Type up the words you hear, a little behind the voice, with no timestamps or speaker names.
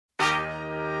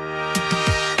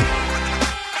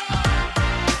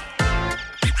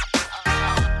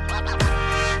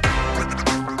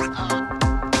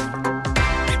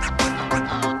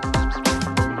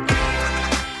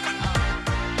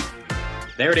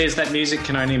There it is. That music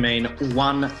can only mean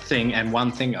one thing and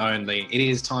one thing only. It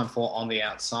is time for On the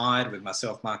Outside with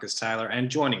myself, Marcus Taylor, and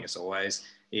joining us always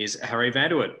is Harry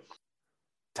Vanderwood.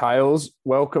 Tails,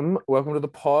 welcome to the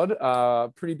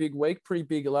pod. Pretty big week, pretty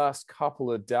big last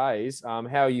couple of days. How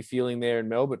are you feeling there in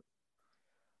Melbourne?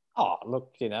 Oh,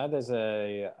 look, there's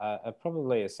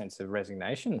probably a sense of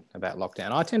resignation about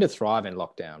lockdown. I tend to thrive in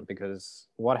lockdown because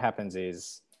what happens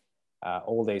is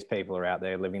all these people are out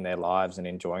there living their lives and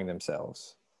enjoying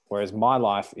themselves, whereas my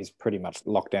life is pretty much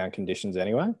lockdown conditions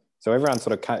anyway. So everyone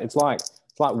it's like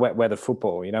wet weather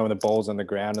football, when the ball's on the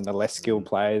ground and the less skilled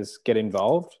players get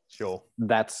involved. Sure.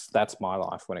 That's my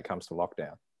life when it comes to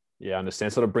lockdown. Yeah, I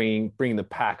understand. Sort of bringing the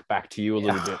pack back to you a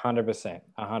little bit. 100%.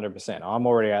 I'm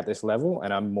already at this level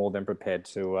and I'm more than prepared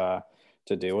to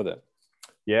deal with it.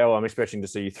 Yeah, well, I'm expecting to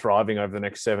see you thriving over the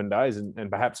next 7 days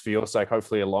and perhaps for your sake,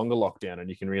 hopefully a longer lockdown and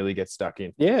you can really get stuck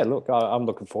in. Yeah, look, I'm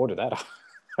looking forward to that.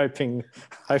 hoping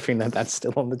that that's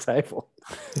still on the table.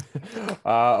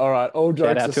 All right. All jokes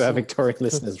Shout out to our Victorian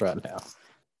listeners right now.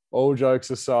 All jokes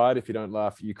aside, if you don't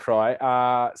laugh, you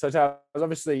cry. So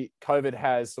obviously COVID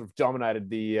has sort of dominated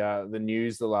the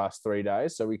news the last 3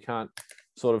 days, so we can't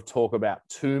sort of talk about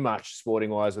too much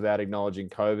sporting-wise without acknowledging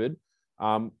COVID.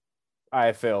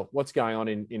 AFL, what's going on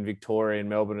in Victoria and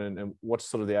Melbourne and what's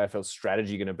sort of the AFL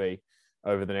strategy going to be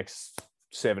over the next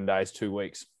 7 days, 2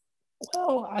 weeks?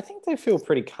 Well, I think they feel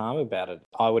pretty calm about it.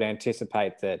 I would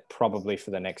anticipate that probably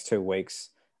for the next 2 weeks,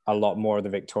 a lot more of the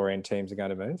Victorian teams are going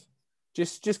to move.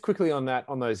 Just quickly on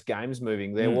those games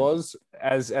moving, there was,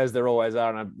 as there always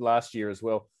are, and last year as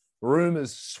well,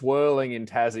 rumours swirling in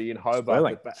Tassie and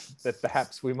Hobart that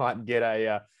perhaps we might get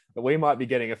be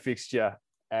getting a fixture.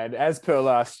 And as per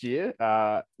last year,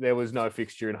 there was no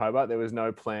fixture in Hobart. There was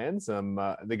no plans.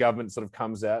 The government sort of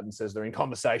comes out and says they're in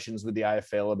conversations with the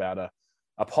AFL about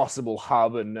a possible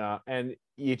hub, and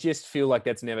you just feel like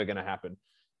that's never going to happen.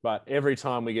 But every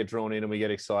time we get drawn in and we get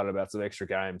excited about some extra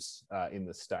games in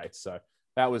the States. So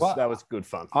that was good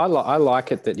fun. I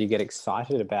like it that you get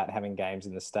excited about having games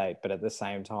in the state, but at the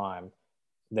same time,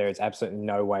 there is absolutely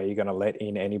no way you're going to let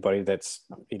in anybody that's,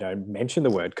 mentioned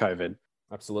the word COVID.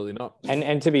 Absolutely not.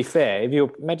 And to be fair,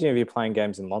 imagine if you're playing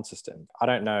games in Launceston. I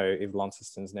don't know if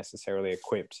Launceston's necessarily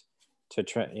equipped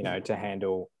to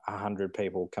handle 100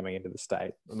 people coming into the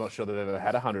state. I'm not sure they've ever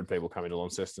had 100 people come into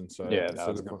Launceston. So yeah, that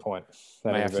was a good point.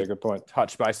 That is a very good point.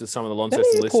 Touch base with some of the Launceston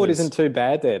listeners. The airport isn't too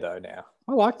bad there though now.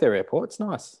 I like their airport. It's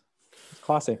nice. It's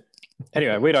classy.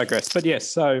 Anyway, we digress. But yes,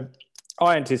 so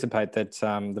I anticipate that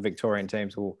the Victorian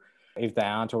teams will, if they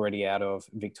aren't already out of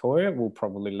Victoria, will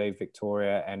probably leave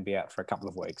Victoria and be out for a couple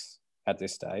of weeks at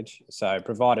this stage. So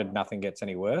provided nothing gets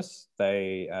any worse,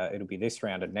 it'll be this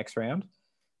round and next round.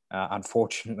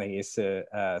 Unfortunately, it's Sir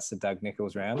Doug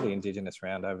Nicholls round, the Indigenous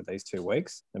round over these 2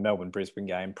 weeks. The Melbourne-Brisbane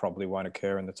game probably won't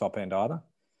occur in the top end either.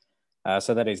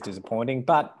 So that is disappointing.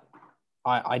 But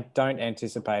I don't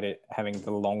anticipate it having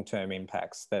the long-term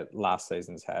impacts that last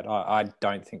season's had. I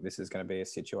don't think this is going to be a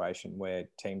situation where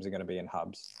teams are going to be in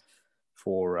hubs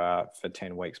for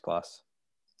 10 weeks plus.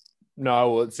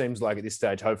 No, well, it seems like at this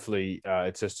stage, hopefully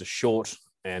it's just a short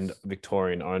and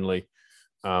Victorian only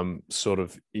sort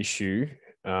of issue.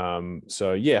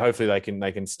 So yeah, hopefully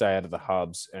they can stay out of the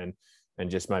hubs and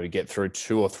just maybe get through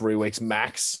 2 or 3 weeks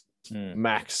max,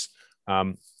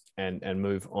 and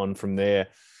move on from there.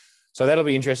 So that'll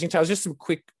be interesting. Tell us just some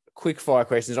quick fire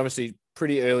questions. Obviously,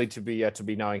 pretty early to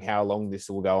be knowing how long this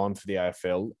will go on for the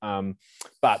AFL.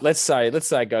 But let's say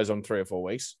it goes on 3 or 4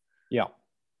 weeks. Yeah.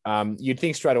 You'd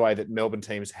think straight away that Melbourne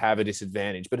teams have a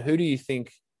disadvantage, but who do you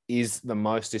think is the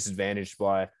most disadvantaged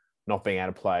by not being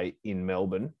able to play in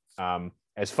Melbourne?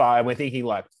 As far, and we're thinking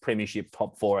like premiership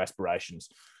top 4 aspirations,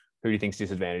 who do you think's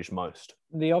disadvantaged most?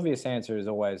 The obvious answer is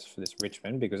always for this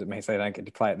Richmond because it means they don't get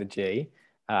to play at the G.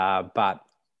 But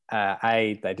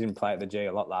A, they didn't play at the G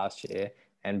a lot last year,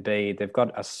 and B, they've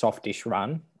got a softish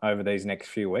run over these next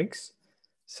few weeks.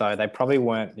 So they probably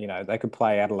weren't, they could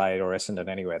play Adelaide or Essendon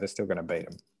anywhere. They're still going to beat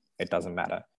them. It doesn't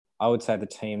matter. I would say the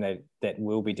team that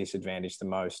will be disadvantaged the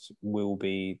most will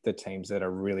be the teams that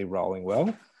are really rolling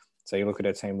well. So you look at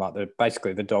a team like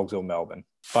basically the Dogs or Melbourne.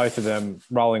 Both of them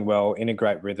rolling well, in a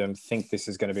great rhythm, think this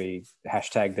is going to be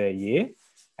 # their year.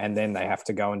 And then they have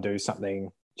to go and do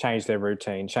something, change their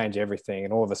routine, change everything.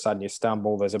 And all of a sudden you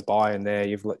stumble, there's a bye in there,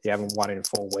 you haven't won in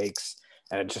 4 weeks,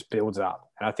 and it just builds up.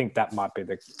 And I think that might be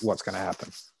what's going to happen.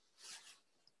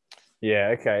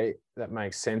 Yeah, okay. That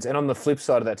makes sense. And on the flip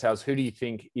side of that, Tales, who do you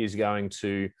think is going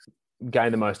to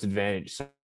gain the most advantage?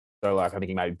 So like I'm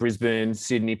thinking maybe Brisbane,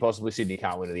 Sydney, possibly. Sydney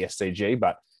can't win at the SCG,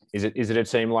 but is it a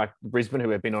team like Brisbane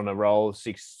who have been on a roll,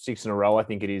 six in a row, I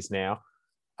think it is now,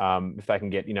 if they can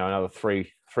get, another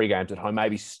three games at home,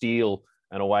 maybe steal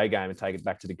an away game and take it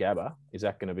back to the Gabba, is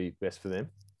that going to be best for them?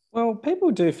 Well,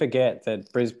 people do forget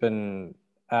that Brisbane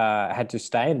had to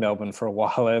stay in Melbourne for a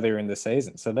while earlier in the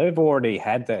season. So they've already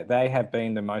had that. They have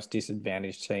been the most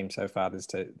disadvantaged team so far this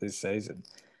season,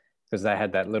 because they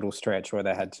had that little stretch where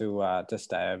they had to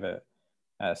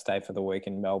stay for the week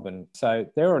in Melbourne. So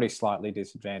they're already slightly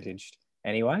disadvantaged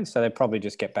anyway. So they probably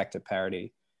just get back to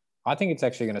parity. I think it's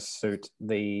actually going to suit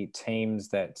the teams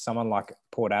that someone like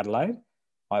Port Adelaide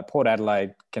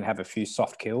can have a few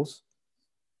soft kills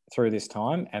through this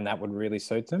time, and that would really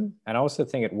suit them. And I also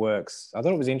think it works. I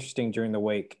thought it was interesting during the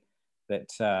week that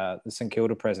the St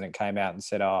Kilda president came out and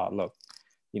said, "Oh, look,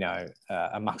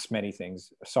 amongst many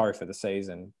things, sorry for the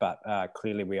season, but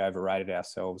clearly we overrated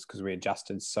ourselves because we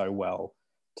adjusted so well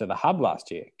to the hub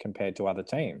last year compared to other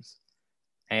teams."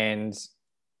 And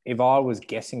if I was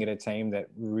guessing at a team that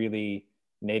really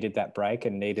needed that break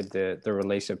and needed the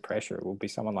release of pressure, it would be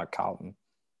someone like Carlton.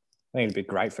 I think it'd be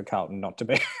great for Carlton not to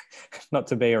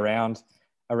be around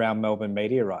Melbourne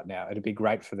media right now. It'd be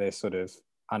great for their sort of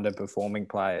underperforming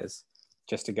players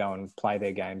just to go and play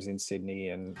their games in Sydney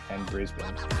and Brisbane.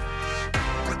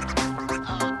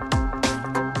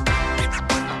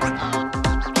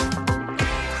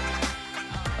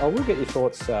 I will get your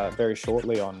thoughts very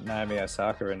shortly on Naomi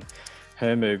Osaka and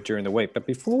her move during the week. But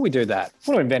before we do that,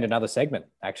 I want to invent another segment,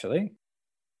 actually.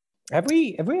 Have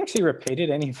we actually repeated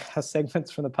any of our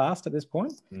segments from the past at this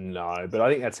point? No, but I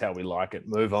think that's how we like it.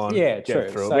 Move on. Yeah, true.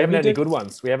 Through so we haven't had any good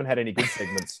ones. We haven't had any good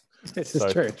segments. This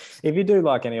is true. If you do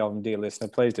like any of them, dear listener,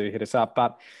 please do hit us up.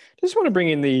 But just want to bring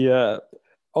in the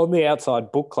On the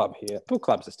Outside book club here. Book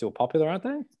clubs are still popular, aren't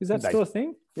they? Is that still a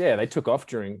thing? Yeah, they took off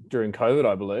during COVID,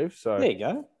 I believe. So there you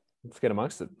go. Let's get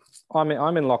amongst it. I'm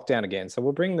in lockdown again, so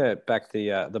we'll bring back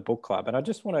the book club. And I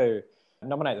just want to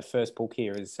nominate the first book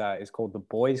here is called The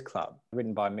Boys Club,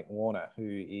 written by Mick Warner,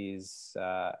 who is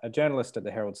a journalist at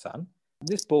the Herald Sun.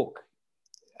 This book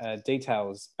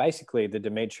details basically the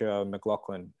Demetrio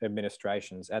McLaughlin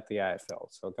administrations at the AFL.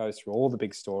 So it goes through all the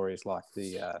big stories like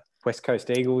the West Coast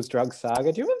Eagles drug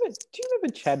saga. Do you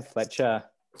remember Chad Fletcher?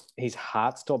 His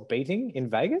heart stopped beating in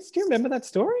Vegas. Do you remember that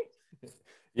story?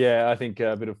 Yeah, I think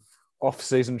a bit of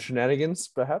off-season shenanigans,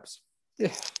 perhaps.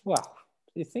 Yeah, well,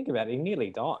 you think about it, he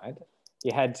nearly died.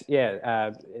 You had,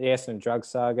 the Essendon drug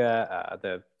saga,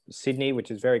 the Sydney, which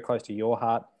is very close to your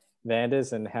heart,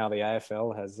 Vanders, and how the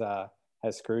AFL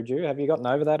has screwed you. Have you gotten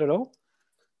over that at all?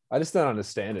 I just don't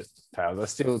understand it, pals. I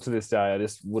still, to this day, I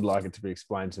just would like it to be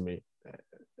explained to me.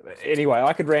 Anyway,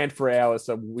 I could rant for hours,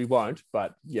 so we won't.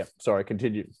 But yeah, sorry,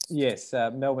 continue. Yes,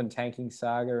 Melbourne tanking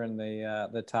saga and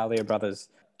the Talia brothers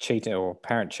cheating or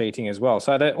apparent cheating as well.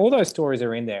 So all those stories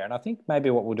are in there. And I think maybe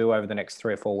what we'll do over the next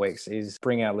 3 or 4 weeks is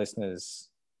bring our listeners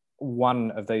one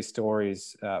of these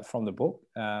stories from the book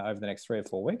over the next 3 or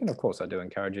 4 weeks. And of course, I do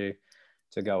encourage you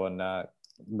to go and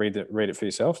read it for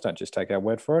yourselves. Don't just take our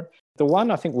word for it. The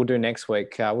one I think we'll do next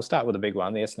week, we'll start with the big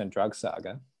one, the Essendon drug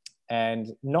saga.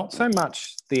 And not so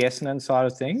much the Essendon side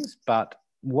of things, but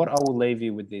what I will leave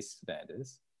you with this,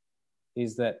 Vanders,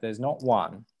 is that there's not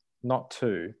one, not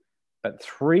two, but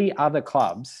 3 other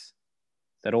clubs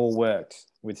that all worked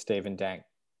with Stephen Dank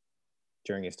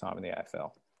during his time in the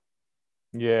AFL.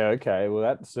 Yeah, okay. Well,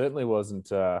 that certainly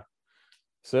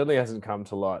certainly hasn't come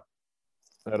to light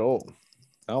at all.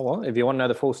 Oh, well, if you want to know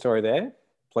the full story there,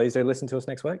 please do listen to us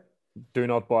next week. Do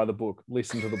not buy the book.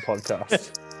 Listen to the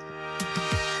podcast.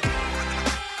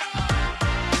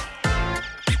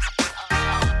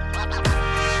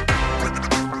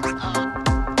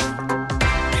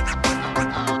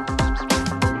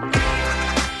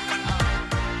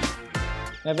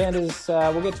 Now,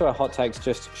 Vanders, we'll get to our hot takes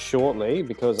just shortly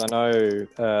because I know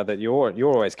that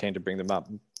you're always keen to bring them up.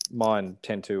 Mine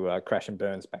tend to crash and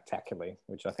burn spectacularly,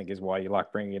 which I think is why you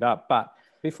like bringing it up. But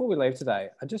before we leave today,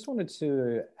 I just wanted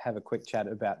to have a quick chat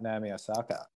about Naomi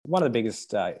Osaka, one of the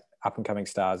biggest up-and-coming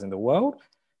stars in the world,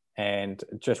 and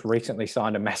just recently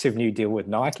signed a massive new deal with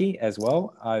Nike as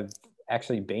well. I've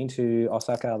actually been to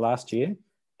Osaka last year,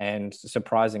 and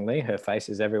surprisingly, her face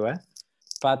is everywhere.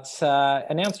 But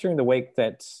announced during the week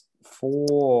that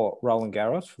for Roland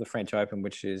Garros, for the French Open,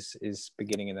 which is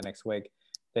beginning in the next week,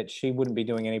 that she wouldn't be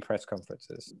doing any press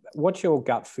conferences. What's your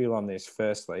gut feel on this,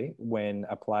 firstly, when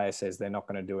a player says they're not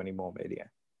going to do any more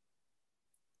media?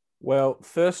 Well,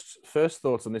 first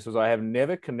thoughts on this was I have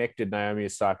never connected Naomi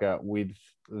Osaka with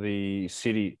the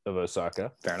city of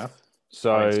Osaka. Fair enough.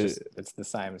 So I mean, it's the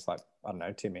same as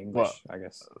Tim English, I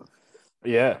guess.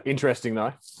 Yeah, interesting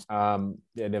though.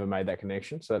 Never made that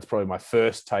connection. So that's probably my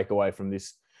first takeaway from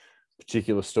this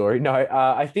particular story. No,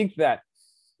 I think that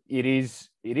it is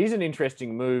it is an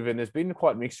interesting move, and there's been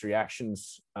quite mixed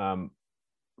reactions from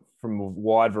a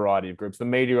wide variety of groups. The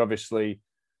media obviously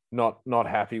not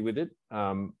happy with it,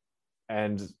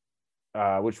 and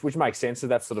which makes sense. So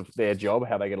that's sort of their job,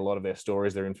 how they get a lot of their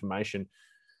stories, their information.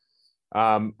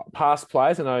 Past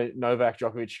players, I know Novak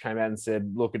Djokovic came out and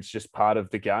said, look, it's just part of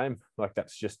the game. Like,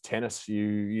 that's just tennis.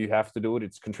 You have to do it.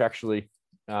 It's contractually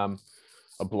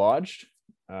obliged.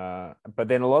 But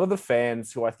then a lot of the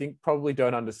fans who I think probably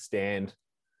don't understand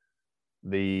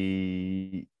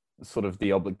the sort of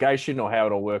the obligation or how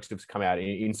it all works have come out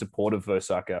in support of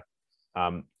Osaka,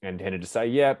 and tended to say,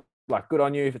 yeah, like, good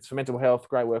on you if it's for mental health,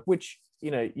 great work, which,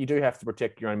 you know, you do have to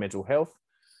protect your own mental health.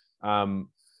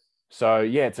 So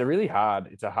yeah, it's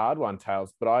a hard one,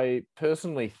 Tails. But I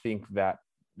personally think that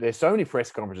there's so many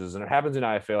press conferences, and it happens in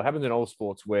AFL, it happens in all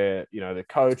sports, where, you know, the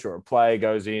coach or a player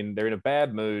goes in, they're in a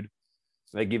bad mood,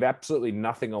 they give absolutely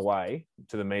nothing away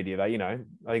to the media. They, you know,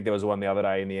 I think there was one the other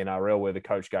day in the NRL where the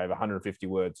coach gave 150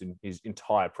 words in his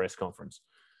entire press conference.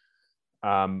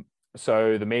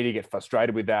 So the media get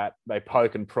frustrated with that. They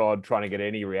poke and prod, trying to get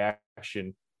any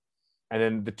reaction. And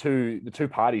then the two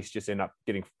parties just end up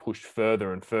getting pushed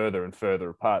further and further and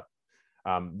further apart.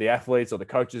 The athletes or the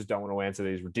coaches don't want to answer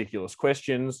these ridiculous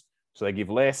questions, so they give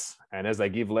less. And as they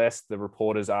give less, the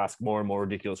reporters ask more and more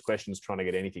ridiculous questions, trying to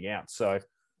get anything out. So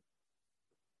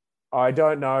I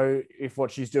don't know if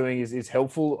what she's doing is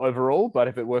helpful overall, but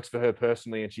if it works for her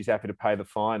personally and she's happy to pay the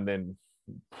fine, then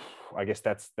I guess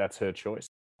that's her choice.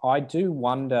 I do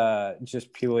wonder,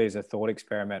 just purely as a thought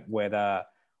experiment, whether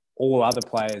all other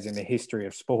players in the history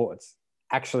of sports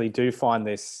actually do find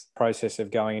this process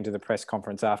of going into the press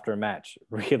conference after a match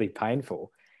really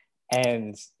painful.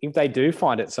 And if they do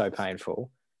find it so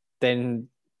painful, then,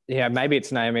 yeah, maybe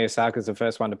it's Naomi Osaka's the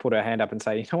first one to put her hand up and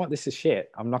say, you know what, this is shit.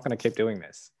 I'm not going to keep doing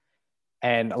this.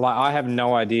 And like, I have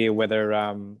no idea whether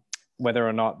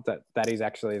or not that is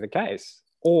actually the case,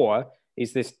 or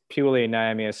is this purely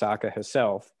Naomi Osaka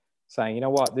herself saying, you know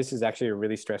what, this is actually a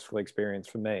really stressful experience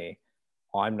for me.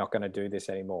 I'm not going to do this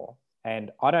anymore.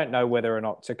 And I don't know whether or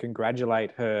not to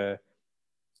congratulate her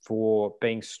for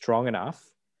being strong enough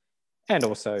and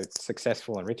also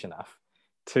successful and rich enough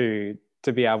to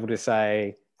be able to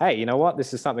say, hey, you know what,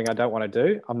 this is something I don't want to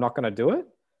do. I'm not going to do it.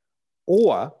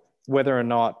 Or whether or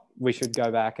not we should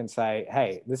go back and say,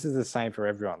 hey, this is the same for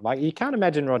everyone. Like, you can't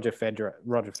imagine Roger Federer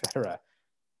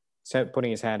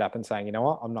putting his hand up and saying, you know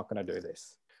what, I'm not going to do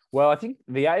this. Well, I think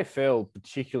the AFL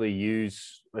particularly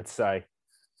use, let's say,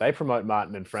 they promote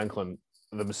Martin and Franklin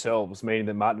themselves, meaning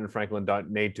that Martin and Franklin don't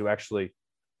need to actually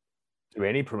do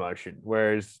any promotion,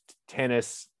 whereas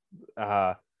tennis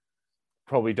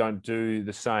probably don't do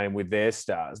the same with their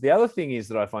stars. The other thing is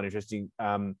that I find interesting,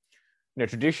 you know,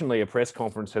 traditionally a press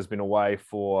conference has been a way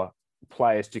for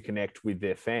players to connect with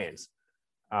their fans.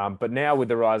 But now with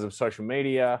the rise of social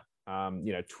media,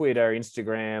 you know, Twitter,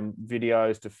 Instagram,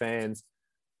 videos to fans,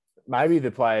 maybe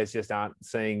the players just aren't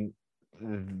seeing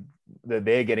that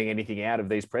they're getting anything out of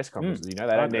these press conferences. You know,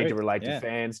 they don't need to relate to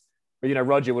fans. But, you know,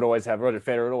 Roger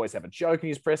Federer would always have a joke in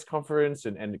his press conference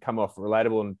and come off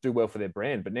relatable and do well for their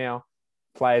brand. But now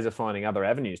players are finding other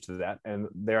avenues to that, and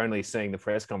they're only seeing the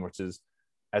press conferences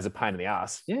as a pain in the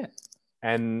ass. Yeah.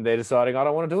 And they're deciding, I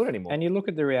don't want to do it anymore. And you look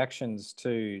at the reactions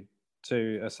to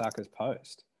Osaka's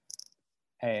post,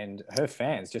 and her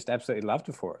fans just absolutely loved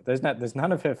her for it. There's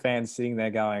none of her fans sitting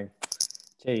there going,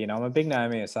 gee, you know, I'm a big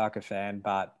Naomi Osaka fan,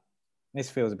 but this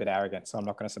feels a bit arrogant, so I'm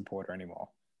not going to support her anymore.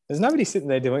 There's nobody sitting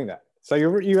there doing that. So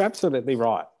you're absolutely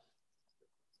right.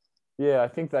 Yeah, I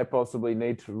think they possibly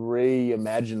need to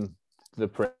reimagine the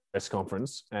press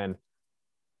conference and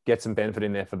get some benefit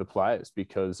in there for the players,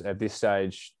 because at this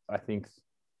stage, I think,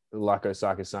 like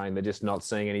Osaka's saying, they're just not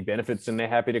seeing any benefits and they're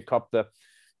happy to cop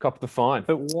the fine.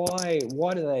 But why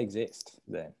do they exist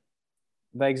then?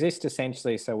 They exist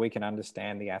essentially so we can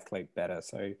understand the athlete better.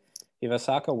 So if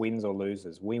Osaka wins or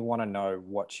loses, we want to know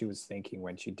what she was thinking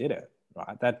when she did it,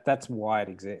 right? That's why it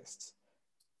exists.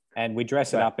 And we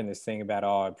dress it up in this thing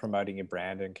about, promoting your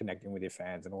brand and connecting with your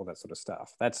fans and all that sort of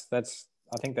stuff. I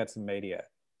think that's the media,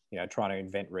 you know, trying to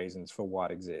invent reasons for why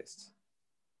it exists.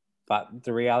 But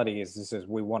the reality is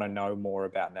we want to know more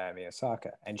about Naomi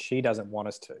Osaka, and she doesn't want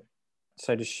us to.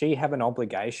 So does she have an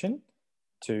obligation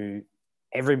to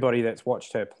everybody that's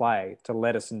watched her play to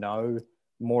let us know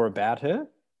more about her?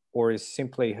 Or is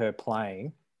simply her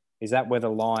playing, is that where the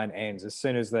line ends? As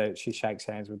soon as she shakes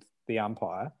hands with the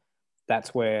umpire,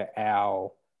 that's where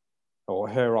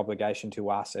her obligation to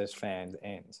us as fans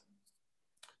ends.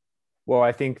 Well,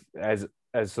 I think as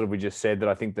sort of we just said, that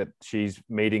I think that she's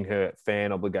meeting her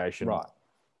fan obligation. Right.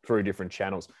 through different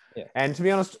channels. Yeah. And to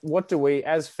be honest, what do we,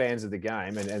 as fans of the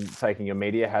game, and taking your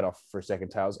media hat off for a second,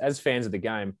 Tails, as fans of the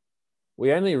game,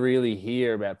 we only really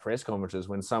hear about press conferences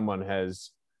when someone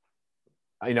has,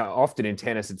 often in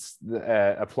tennis, it's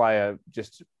a player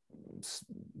just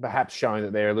perhaps showing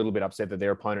that they're a little bit upset that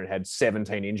their opponent had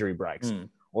 17 injury breaks,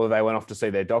 or they went off to see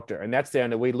their doctor. And that's the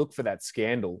only, we look for that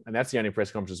scandal, and that's the only press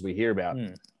conferences we hear about,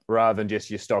 rather than just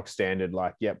your stock standard,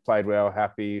 like, yep, played well,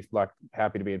 happy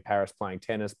to be in Paris playing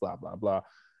tennis, blah, blah, blah.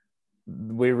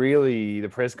 The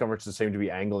press conferences seem to be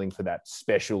angling for that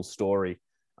special story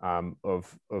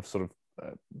of sort of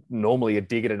normally a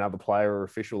dig at another player or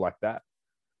official like that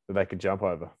they could jump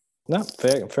over. No,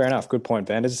 fair enough. Good point,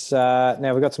 Vanders.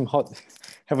 Now we've got some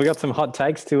have we got some hot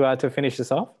takes to finish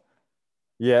this off?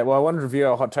 Yeah, well, I wanted to review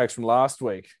our hot takes from last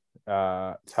week,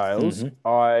 Tails.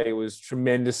 I was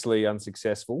tremendously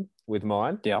unsuccessful with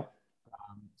mine. Yeah.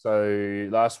 So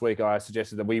last week I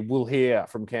suggested that we will hear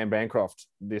from Cam Bancroft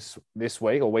this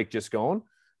week or week just gone.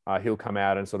 He'll come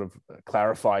out and sort of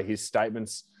clarify his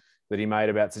statements that he made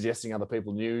about suggesting other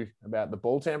people knew about the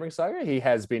ball tampering saga. He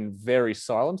has been very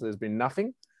silent. There's been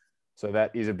nothing. So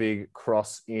that is a big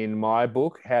cross in my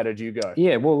book. How did you go?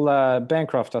 Yeah, well,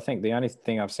 Bancroft, I think the only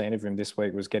thing I've seen of him this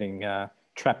week was getting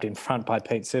trapped in front by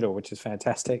Pete Siddle, which is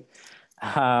fantastic.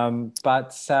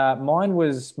 But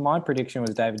my prediction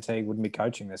was David Teague wouldn't be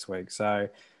coaching this week. So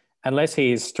unless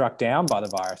he is struck down by the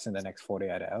virus in the next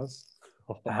 48 hours,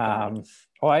 or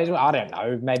I don't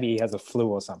know, maybe he has a flu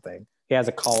or something. He has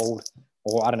a cold,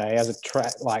 or I don't know, he has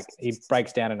he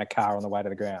breaks down in a car on the way to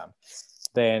the ground.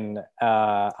 Then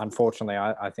unfortunately,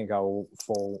 I think I will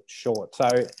fall short. So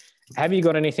have you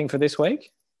got anything for this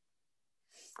week?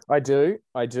 I do.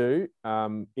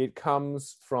 It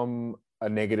comes from a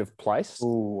negative place.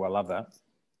 Ooh, I love that.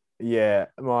 Yeah,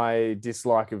 my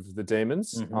dislike of the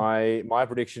Demons. My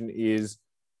prediction is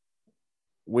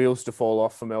wheels to fall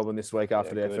off for Melbourne this week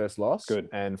after their first loss. Good.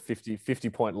 And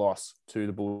 50-point loss to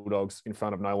the Bulldogs in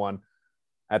front of no one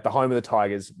at the home of the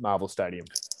Tigers, Marvel Stadium.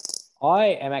 I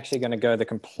am actually going to go the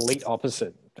complete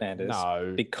opposite, Vanders.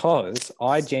 No. Because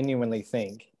I genuinely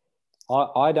think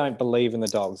I don't believe in the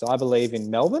Dogs. I believe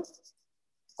in Melbourne.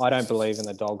 I don't believe in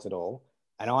the Dogs at all.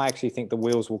 And I actually think the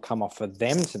wheels will come off for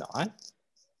them tonight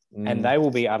and they will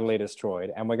be utterly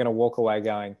destroyed. And we're going to walk away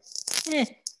going,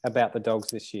 about the Dogs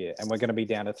this year. And we're going to be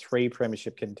down to 3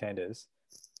 premiership contenders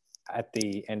at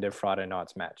the end of Friday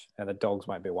night's match. And the Dogs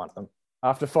won't be one of them.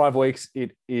 After 5 weeks,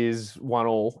 it is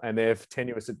 1-1, and they're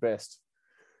tenuous at best.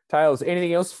 Tails,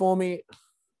 anything else for me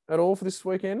at all for this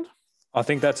weekend? I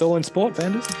think that's all in sport,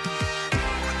 Vanders.